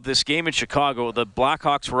 Rob, this game in Chicago, the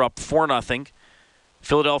Blackhawks were up 4-0.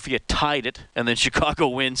 Philadelphia tied it, and then Chicago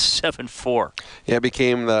wins 7-4. Yeah, it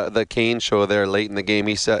became the Kane show there late in the game.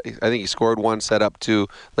 I think he scored one, set up two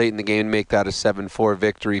late in the game, make that a 7-4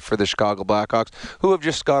 victory for the Chicago Blackhawks, who have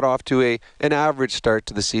just got off to an average start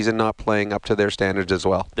to the season, not playing up to their standards as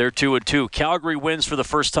well. They're 2-2. Calgary wins for the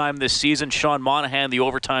first time this season. Sean Monahan, the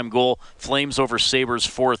overtime goal, Flames over Sabres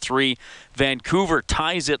 4-3. Vancouver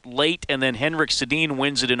ties it late, and then Henrik Sedin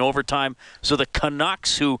wins it in overtime. So the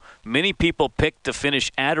Canucks, who many people picked to finish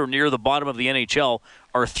at or near the bottom of the NHL,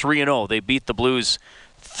 are 3-0. They beat the Blues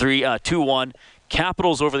 2-1.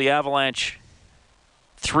 Capitals over the Avalanche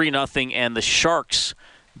 3-0, and the Sharks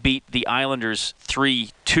beat the Islanders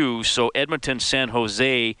 3-2. So Edmonton, San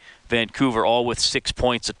Jose, Vancouver, all with 6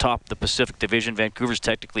 points atop the Pacific Division. Vancouver's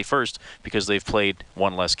technically first because they've played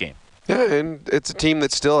one less game. Yeah, and it's a team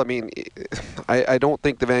that still, I don't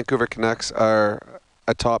think the Vancouver Canucks are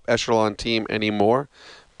a top echelon team anymore,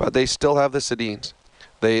 but they still have the Sedins.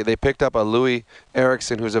 They picked up a Louis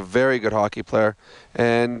Eriksson, who's a very good hockey player,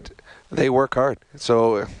 and they work hard.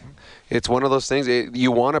 So it's one of those things,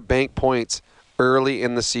 you want to bank points early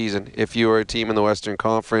in the season. If you are a team in the Western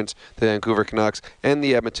Conference, the Vancouver Canucks and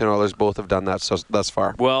the Edmonton Oilers both have done that thus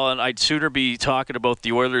far. Well, and I'd sooner be talking about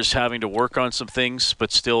the Oilers having to work on some things,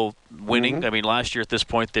 but still winning. Mm-hmm. Last year at this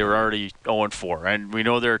point, they were already 0-4, and we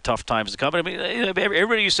know there are tough times to come.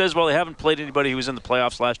 Everybody who says, well, they haven't played anybody who was in the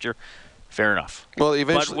playoffs last year, fair enough. Well,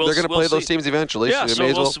 eventually they're going to play those teams eventually. Yeah,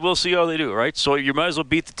 so we'll see how they do, right? So you might as well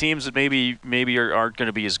beat the teams that maybe aren't going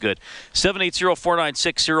to be as good.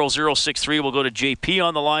 780-496-0063. We'll go to JP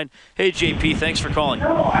on the line. Hey, JP, thanks for calling.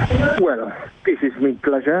 Well, this is my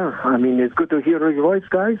pleasure. It's good to hear your voice,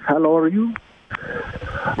 guys. How are you?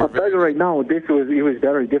 I'll tell you right now, it was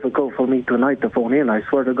very difficult for me tonight to phone in. I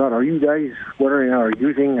swear to God, are you guys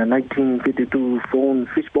using a 1952 phone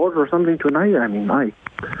switchboard or something tonight?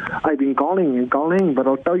 I've been calling and calling, but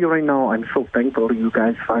I'll tell you right now, I'm so thankful you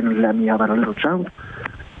guys finally let me have a little chance.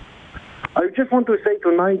 I just want to say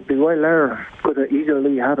tonight, the Oilers could have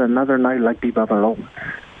easily had another night like the Buffalo.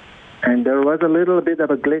 And there was a little bit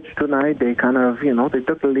of a glitch tonight. They kind of, they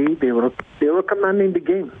took the lead. They were commanding the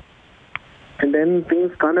game. And then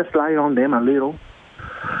things kind of slide on them a little.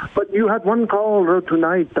 But you had one caller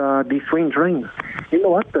tonight, the Swing Train. You know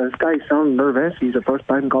what? This guy sounds nervous. He's a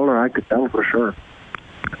first-time caller, I could tell for sure.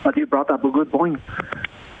 But he brought up a good point.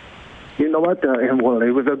 You know what?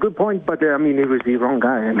 It was a good point, but, it was the wrong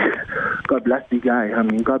guy. God bless the guy.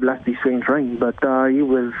 God bless the Swing Train. But he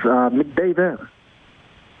was McDavid.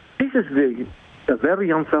 This is the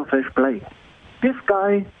very unselfish play. This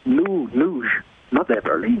guy, Luge, not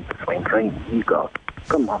Everly, Swing Train, he got.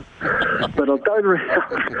 Come on. But I'll tell you right now,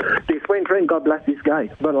 the Swing Train, God bless this guy.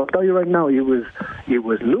 But I'll tell you right now, it was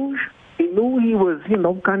Luge. He knew he was,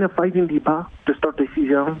 kind of fighting the path to start the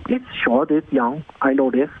season. It's short, it's young, I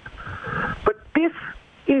know this. But this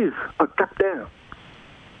is a captain.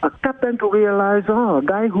 A captain to realize, a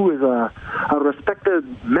guy who is a respected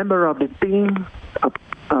member of the team,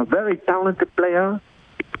 a very talented player,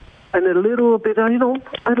 and a little bit,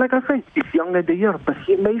 like I say, he's young at the year, but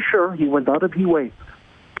he made sure he went out of his way.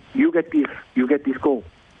 You get this goal.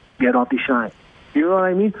 Get off the shine. You know what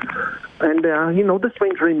I mean? And, the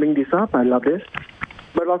Swing Train bring this up. I love this.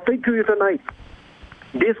 But I'll say to you tonight,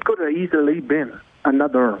 this could have easily been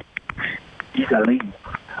another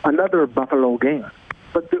Buffalo game.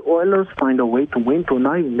 But the Oilers find a way to win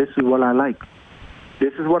tonight, and this is what I like.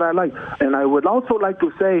 And I would also like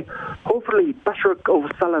to say, hopefully, Patrick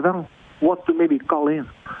O'Sullivan wants to maybe call in.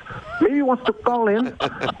 Maybe he wants to call in.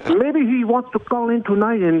 Maybe he wants to call in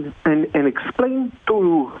tonight and explain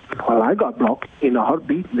to... Well, I got blocked in a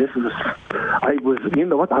heartbeat. I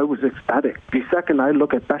was ecstatic. The second I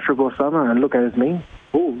look at Patrick O'Sullivan and look at his name,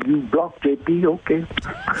 oh, you blocked JP, okay.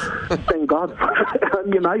 Thank God.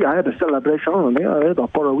 I had a celebration, I had a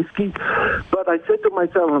pour of whiskey. But I said to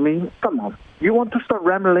myself, come on, you want to start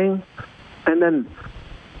rambling and then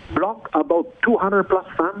block about 200 plus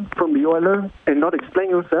fans from the Oilers and not explain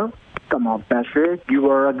yourself? Come on, Patrick. You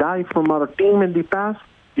were a guy from our team in the past.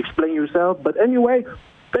 Explain yourself. But anyway,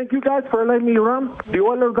 thank you guys for letting me run. The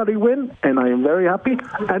Oilers got a win, and I am very happy.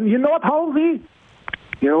 And you know what, Halsey?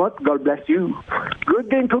 You know what? God bless you.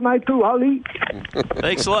 Good game tonight, too, Holly.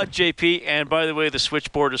 Thanks a lot, JP. And by the way, the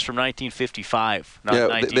switchboard is from 1955, not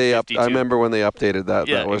 1952. I remember when they updated that.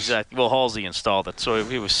 Yeah, that was... exactly. Well, Halsey installed it, so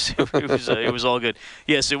it was all good.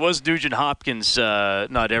 Yes, it was Nugent Hopkins,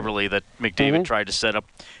 not Eberle, that McDavid tried to set up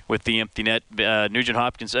with the empty net. Nugent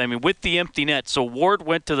Hopkins, with the empty net. So Ward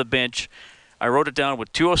went to the bench. I wrote it down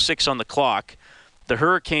with 2:06 on the clock. The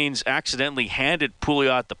Hurricanes accidentally handed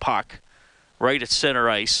Pouliot the puck right at center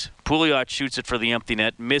ice. Pouliot shoots it for the empty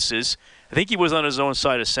net, misses. I think he was on his own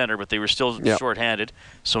side of center, but they were still shorthanded,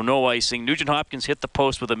 so no icing. Nugent Hopkins hit the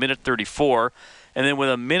post with 1:34, and then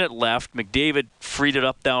with a minute left, McDavid freed it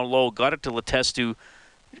up down low, got it to Letestu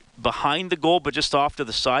behind the goal, but just off to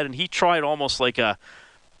the side, and he tried almost like a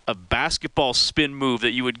basketball spin move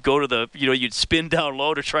that you would go to you'd spin down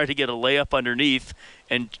low to try to get a layup underneath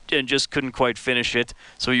and just couldn't quite finish it.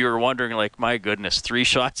 So you were wondering, like, my goodness, 3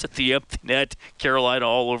 shots at the empty net, Carolina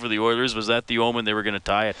all over the Oilers. Was that the omen they were going to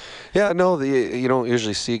tie it? Yeah, no, you don't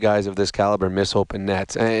usually see guys of this caliber miss open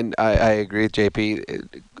nets. And I agree with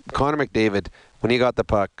JP. Connor McDavid, when he got the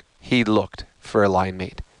puck, he looked for a line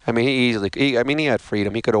mate. He had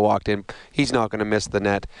freedom. He could have walked in. He's not going to miss the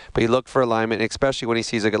net, but he looked for alignment, especially when he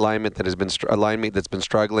sees a linemate that's been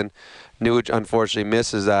struggling. Nuge unfortunately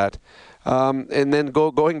misses that. And then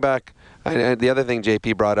going back, and the other thing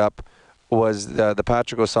JP brought up was the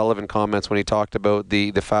Patrick O'Sullivan comments when he talked about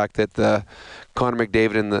the fact that the Connor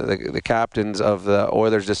McDavid and the captains of the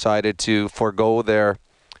Oilers decided to forego their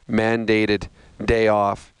mandated day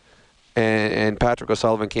off. And Patrick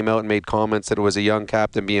O'Sullivan came out and made comments that it was a young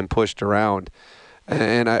captain being pushed around.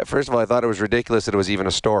 And first of all, I thought it was ridiculous that it was even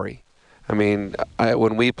a story. When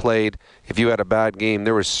we played, if you had a bad game,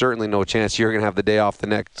 there was certainly no chance you were going to have the day off the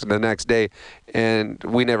next day. And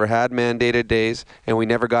we never had mandated days, and we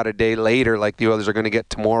never got a day later like the Oilers are going to get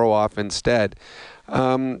tomorrow off instead.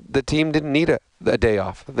 The team didn't need a day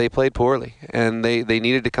off. They played poorly, and they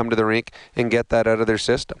needed to come to the rink and get that out of their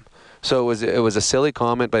system. So it was a silly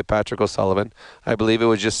comment by Patrick O'Sullivan. I believe it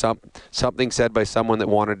was just something said by someone that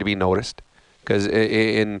wanted to be noticed. Because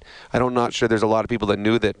I'm not sure there's a lot of people that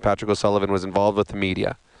knew that Patrick O'Sullivan was involved with the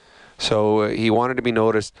media. So he wanted to be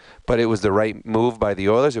noticed, but it was the right move by the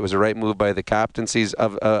Oilers. It was the right move by the captaincies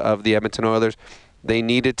of the Edmonton Oilers. They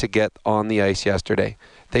needed to get on the ice yesterday.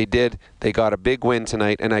 They did. They got a big win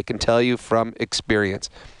tonight, and I can tell you from experience,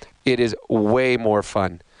 it is way more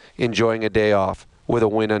fun enjoying a day off with a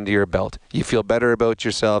win under your belt. You feel better about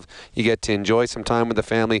yourself. You get to enjoy some time with the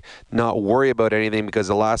family, not worry about anything, because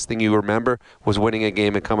the last thing you remember was winning a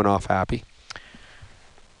game and coming off happy.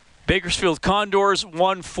 Bakersfield Condors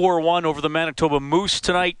won 4-1 over the Manitoba Moose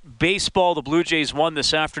tonight. Baseball, the Blue Jays won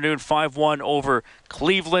this afternoon 5-1 over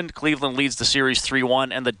Cleveland. Cleveland leads the series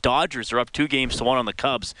 3-1, and the Dodgers are up 2-1 on the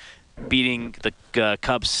Cubs, beating the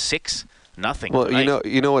Cubs 6-0. Well, tonight.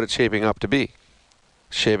 you know what it's shaping up to be.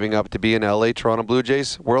 Shaping up to be an LA Toronto Blue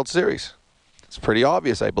Jays World Series. It's pretty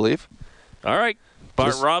obvious, I believe. All right.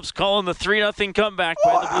 Bart Robb's calling the 3-0 comeback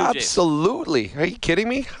by the Blue Jays. Absolutely. Are you kidding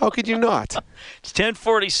me? How could you not? It's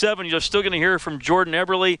 10:47. You're still going to hear from Jordan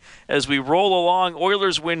Eberle as we roll along.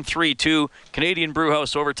 Oilers win 3-2. Canadian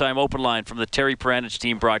Brewhouse Overtime Open Line from the Terry Peranich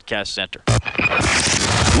Team Broadcast Center.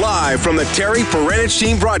 Live from the Terry Peranich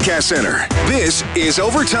Team Broadcast Center, this is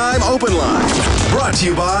Overtime Open Line. Brought to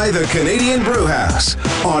you by the Canadian Brewhouse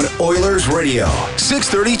on Oilers Radio,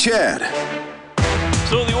 630 CHED.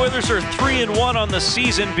 So the Oilers are 3-1 on the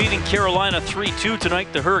season, beating Carolina 3-2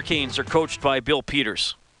 tonight. The Hurricanes are coached by Bill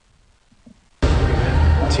Peters.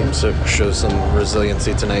 Team shows some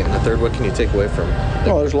resiliency tonight in the third. What can you take away from it?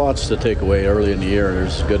 Well, there's lots to take away early in the year.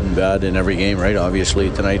 There's good and bad in every game, right? Obviously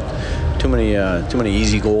tonight, too many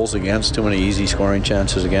easy goals against, too many easy scoring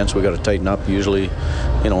chances against. We got to tighten up. Usually,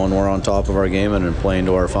 when we're on top of our game and playing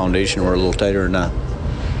to our foundation, we're a little tighter than that.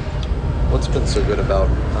 What's been so good about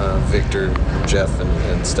Victor, Jeff,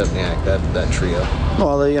 and Stepniak, that trio?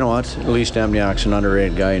 Well, you know what? At least Stepniak's an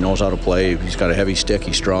underrated guy. He knows how to play. He's got a heavy stick.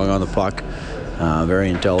 He's strong on the puck. Very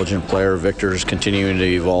intelligent player. Victor's continuing to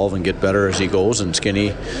evolve and get better as he goes. And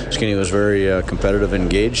Skinny was very competitive and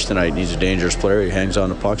engaged tonight. He's a dangerous player. He hangs on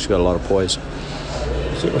the puck. He's got a lot of poise.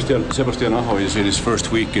 Sebastian Aho is in his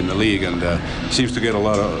first week in the league and seems to get a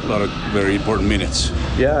lot of very important minutes.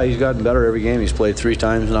 Yeah, he's gotten better every game. He's played 3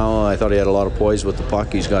 times now. I thought he had a lot of poise with the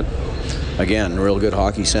puck. He's got, again, real good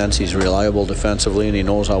hockey sense. He's reliable defensively, and he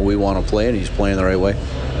knows how we want to play, and he's playing the right way.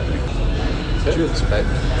 Did you expect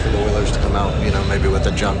for the Oilers to come out, maybe with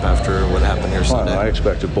a jump after what happened here Sunday? I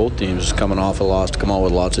expected both teams coming off a loss to come out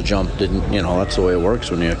with lots of jump. That's the way it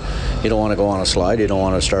works when you don't want to go on a slide. You don't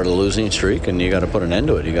want to start a losing streak, and you got to put an end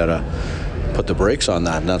to it. You got to put the brakes on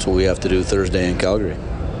that, and that's what we have to do Thursday in Calgary.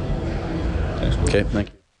 Okay, thank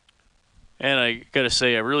you. And I got to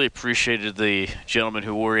say, I really appreciated the gentleman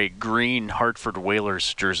who wore a green Hartford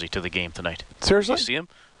Whalers jersey to the game tonight. Seriously? Did you see him?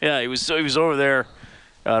 Yeah, he was over there.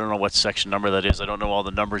 I don't know what section number that is. I don't know all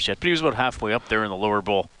the numbers yet, but he was about halfway up there in the lower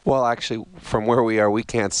bowl. Well, actually, from where we are, we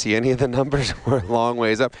can't see any of the numbers. We're a long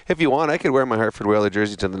ways up. If you want, I could wear my Hartford Whaler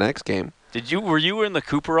jersey to the next game. Were you in the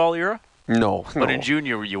Cooperall era? No. But in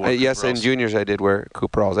junior, you wore yes, in juniors I did wear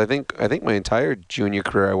Cooperalls. I think my entire junior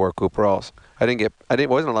career I wore Cooperalls. I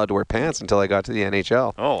wasn't allowed to wear pants until I got to the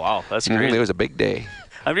NHL. Oh wow, that's great. It was a big day.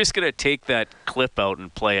 I'm just going to take that clip out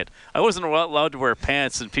and play it. I wasn't allowed to wear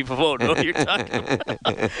pants, and people won't know what you're talking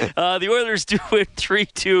about. The Oilers do win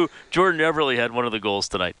 3-2. Jordan Eberle had one of the goals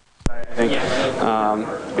tonight. I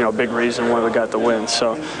think, big reason why we got the win.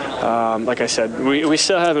 So, like I said, we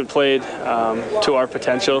still haven't played to our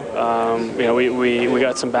potential. We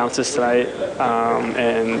got some bounces tonight,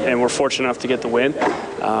 and we're fortunate enough to get the win.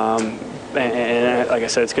 And like I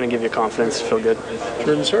said, it's going to give you confidence to feel good.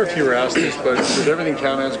 Jordan, sorry if you were asked this, but with everything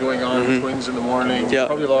Cam has going on, the Twins in the morning,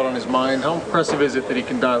 probably a lot on his mind. How impressive is it that he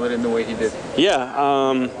can dial it in the way he did?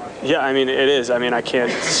 Yeah, I mean, it is. I mean, I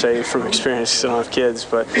can't say from experience because I don't have kids,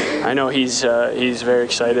 but I know he's very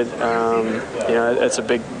excited. It's a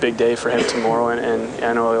big day for him tomorrow, and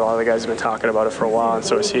I know a lot of the guys have been talking about it for a while, and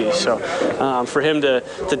so is he. So for him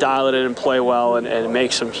to dial it in and play well and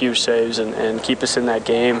make some huge saves and keep us in that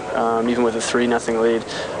game, even with a 3-0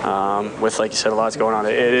 lead, with, like you said, a lot's going on,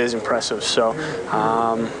 it is impressive. So,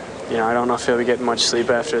 I don't know if he'll be getting much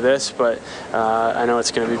sleep after this, but I know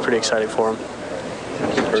it's going to be pretty exciting for him.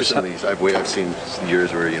 Personally, I've seen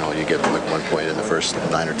years where you get like 1 point in the first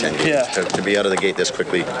 9 or 10 games. Yeah. To be out of the gate this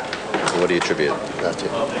quickly, what do you attribute that to?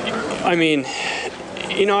 I mean,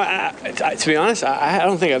 to be honest, I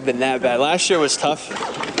don't think I've been that bad. Last year was tough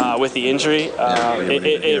with the injury.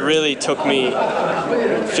 It really took me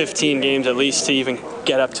 15 games at least to even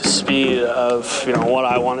get up to speed of what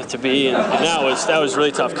I want it to be, and that was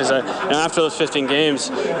really tough because after those 15 games,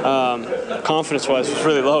 confidence-wise was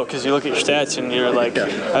really low because you look at your stats and you're like, I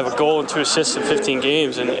have a goal and 2 assists in 15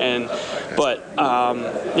 games, but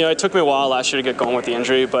it took me a while last year to get going with the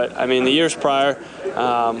injury. But I mean, the years prior,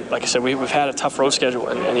 like I said, we've had a tough road schedule,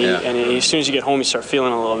 and as soon as you get home, you start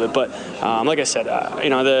feeling a little bit. But like I said,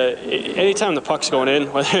 anytime the puck's going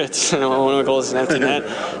in, whether it's one of the goals is an empty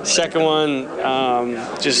net, second one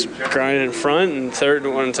just grind it in front, and third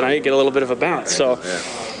one tonight get a little bit of a bounce. So.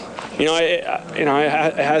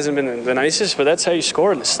 It hasn't been the nicest, but that's how you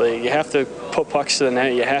score in this league. You have to put pucks to the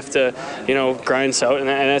net. You have to, grind us out, and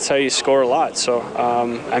that's how you score a lot. So,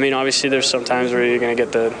 obviously there's some times where you're going to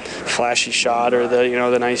get the flashy shot or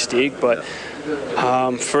the nice deke, but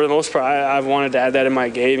for the most part, I've wanted to add that in my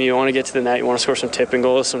game. You want to get to the net. You want to score some tipping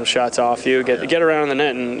goals, some shots off you. Get around the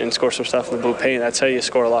net and score some stuff in the blue paint. That's how you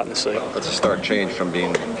score a lot in this league. That's a stark change from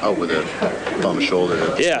being out with a thumb shoulder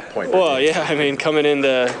to point. Well, yeah.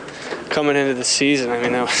 Coming into the season,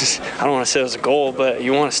 that was, I don't want to say it was a goal, but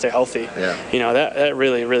you want to stay healthy. Yeah. That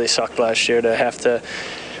really, really sucked last year to have to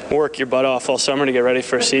work your butt off all summer to get ready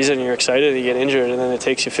for a season. You're excited, you get injured, and then it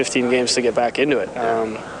takes you 15 games to get back into it.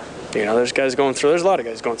 There's guys going through. There's a lot of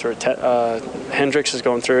guys going through it. Hendricks is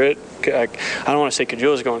going through it. I don't want to say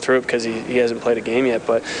Caggiula is going through it because he hasn't played a game yet,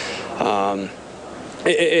 but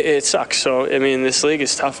it sucks. So this league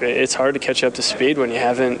is tough. It's hard to catch up to speed when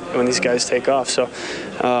these guys take off. So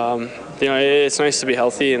it's nice to be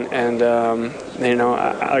healthy, and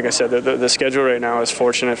like I said, the schedule right now is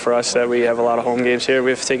fortunate for us that we have a lot of home games here.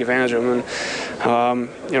 We have to take advantage of them,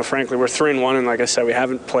 and frankly, we're 3-1, and like I said, we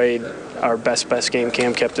haven't played our best game.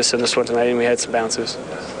 Cam kept us in this one tonight, and we had some bounces.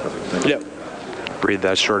 Yep. Breathe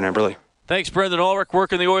that, Jordan Eberle. Thanks, Brendan Ulrich,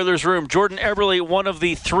 working the Oilers room. Jordan Eberle, one of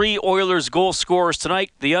the 3 Oilers goal scorers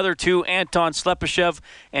tonight. The other 2, Anton Slepyshev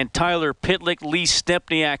and Tyler Pitlick. Lee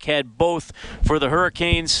Stempniak had both for the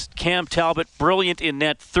Hurricanes. Cam Talbot, brilliant in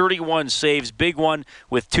net, 31 saves. Big one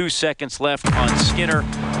with 2 seconds left on Skinner,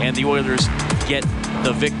 and the Oilers get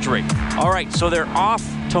the victory. All right, so they're off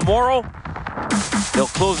tomorrow. They'll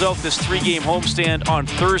close out this 3-game homestand on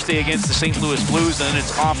Thursday against the St. Louis Blues, and then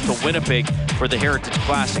it's off to Winnipeg for the Heritage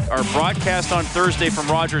Classic. Our broadcast on Thursday from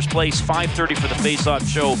Rogers Place, 5:30 for the Face-Off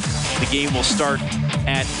show. The game will start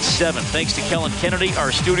at 7. Thanks to Kellen Kennedy,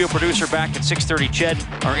 our studio producer back at 6:30,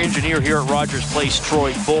 Ched, our engineer here at Rogers Place,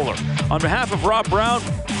 Troy Bowler. On behalf of Rob Brown,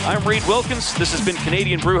 I'm Reed Wilkins. This has been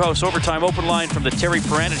Canadian Brewhouse Overtime Open Line from the Terry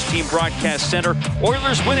Peranich Team Broadcast Center.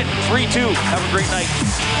 Oilers win it 3-2. Have a great night.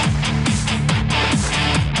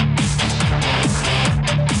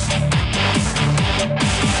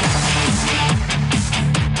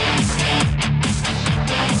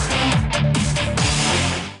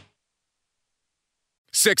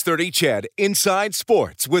 630 CHED Inside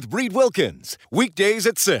Sports with Reed Wilkins. Weekdays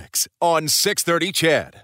at 6 on 630 CHED.